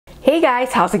Hey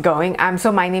guys, how's it going?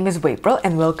 So my name is April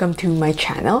and welcome to my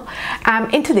channel.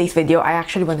 In today's video, I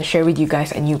actually want to share with you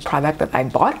guys a new product that I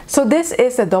bought. So this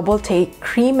is a Double Take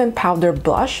Cream and Powder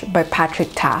Blush by Patrick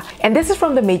Ta. And this is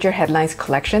from the Major Headlines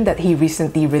collection that he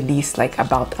recently released like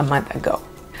about a month ago.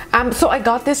 So I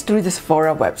got this through the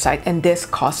Sephora website and this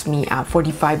cost me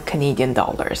 45 Canadian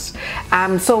dollars.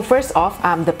 So first off,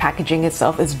 the packaging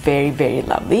itself is very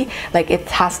lovely. Like it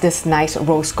has this nice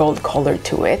rose gold color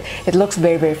to it. It looks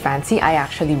very fancy. I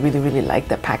actually really like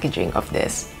the packaging of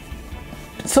this.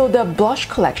 So the blush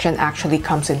collection actually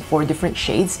comes in 4 different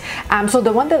shades. So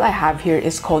the one that I have here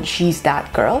is called She's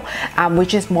That Girl,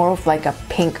 which is more of like a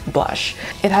pink blush.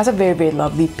 It has a very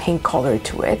lovely pink color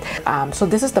to it. So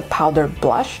this is the powder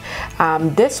blush.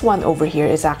 This one over here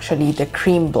is actually the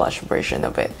cream blush version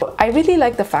of it. I really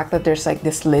like the fact that there's like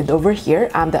this lid over here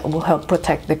that will help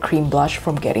protect the cream blush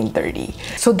from getting dirty.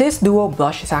 So this duo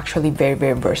blush is actually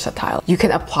very versatile. You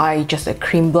can apply just a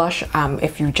cream blush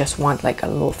if you just want like a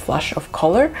little flush of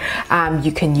color.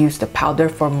 You can use the powder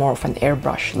for more of an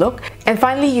airbrush look. And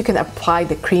finally, you can apply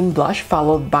the cream blush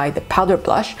followed by the powder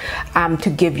blush to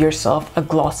give yourself a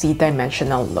glossy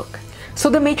dimensional look. So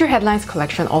the Major Headlines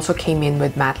collection also came in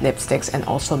with matte lipsticks and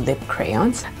also lip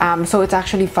crayons. So it's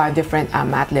actually 5 different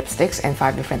matte lipsticks and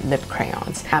 5 different lip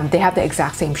crayons. They have the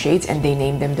exact same shades and they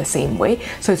name them the same way.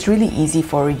 So it's really easy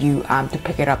for you to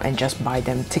pick it up and just buy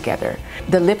them together.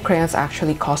 The lip crayons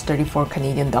actually cost 34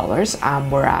 Canadian dollars,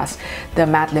 whereas the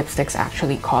matte lipsticks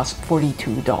actually cost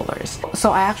 $42.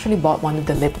 So I actually bought one of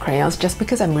the lip crayons just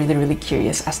because I'm really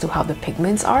curious as to how the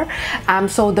pigments are.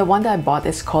 So the one that I bought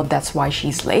is called That's Why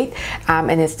She's Late.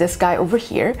 And it's this guy over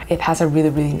here. It has a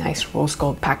really nice rose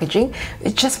gold packaging.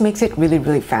 It just makes it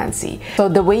really fancy. So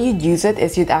the way you'd use it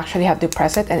is you'd actually have to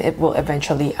press it and it will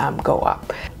eventually go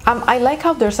up. I like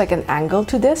how there's like an angle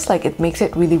to this, like it makes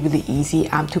it really easy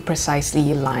to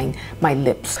precisely line my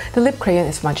lips. The lip crayon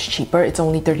is much cheaper. It's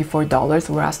only $34,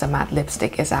 whereas the matte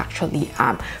lipstick is actually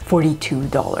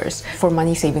 $42. For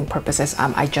money saving purposes,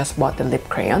 I just bought the lip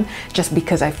crayon just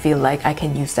because I feel like I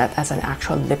can use that as an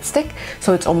actual lipstick.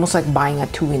 So it's almost like buying a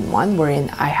 2-in-1 wherein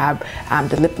I have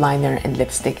the lip liner and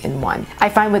lipstick in one. I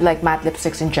find with like matte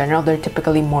lipsticks in general, they're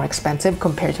typically more expensive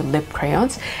compared to lip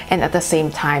crayons, and at the same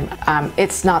time,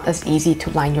 it's not as easy to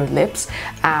line your lips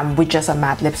with just a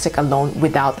matte lipstick alone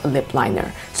without a lip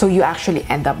liner. So you actually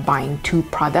end up buying 2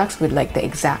 products with like the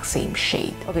exact same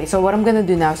shade. Okay, so what I'm gonna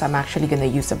do now is I'm actually gonna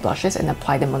use the blushes and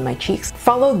apply them on my cheeks,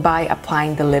 followed by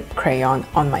applying the lip crayon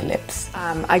on my lips.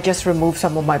 I just removed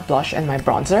some of my blush and my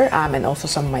bronzer and also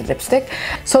some of my lipstick.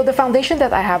 So the foundation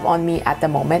that I have on me at the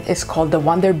moment is called the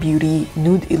Wonder Beauty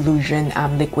Nude Illusion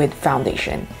Liquid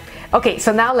Foundation. Okay,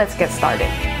 so now let's get started.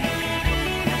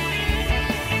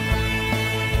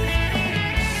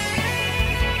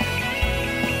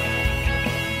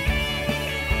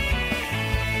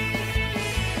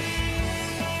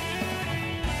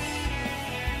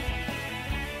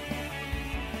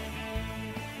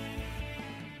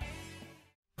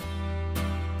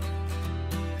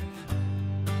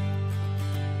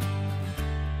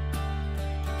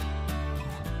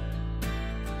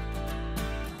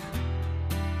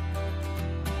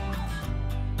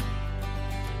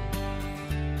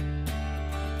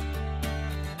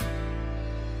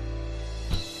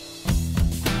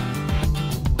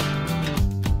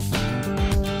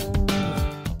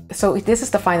 So this is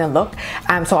the final look.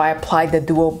 So I applied the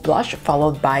duo blush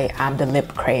followed by the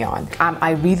lip crayon.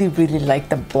 I really like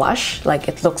the blush. Like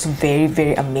it looks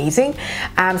very amazing.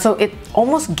 So it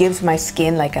almost gives my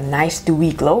skin like a nice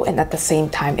dewy glow, and at the same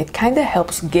time it kind of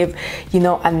helps give, you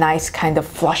know, a nice kind of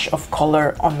flush of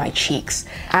color on my cheeks.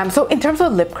 So in terms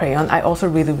of lip crayon, I also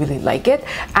really like it.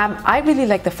 I really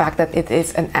like the fact that it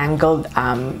is an angled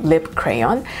lip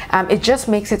crayon. It just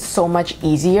makes it so much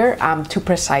easier to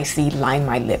precisely line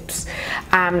my lips.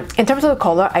 In terms of the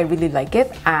color, I really like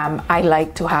it. I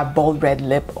like to have bold red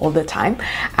lip all the time.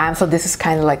 So this is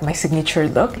kind of like my signature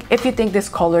look. If you think this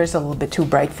color is a little bit too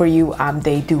bright for you,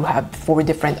 they do have 4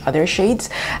 different other shades.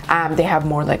 They have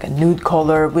more like a nude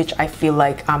color, which I feel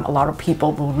like a lot of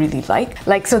people will really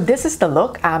like. So this is the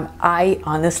look. I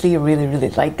honestly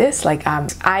really like this. Like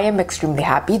I am extremely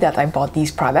happy that I bought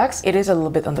these products. It is a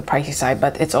little bit on the pricey side,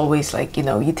 but it's always like, you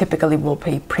know, you typically will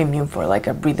pay premium for like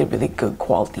a really good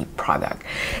quality product.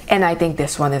 And I think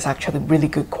this one is actually really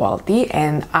good quality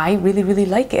and I really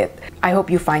like it. I hope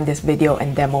you find this video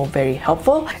and demo very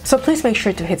helpful. So please make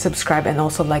sure to hit subscribe and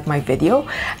also like my video.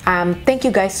 Thank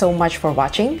you guys so much for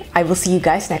watching. I will see you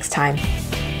guys next time.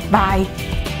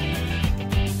 Bye!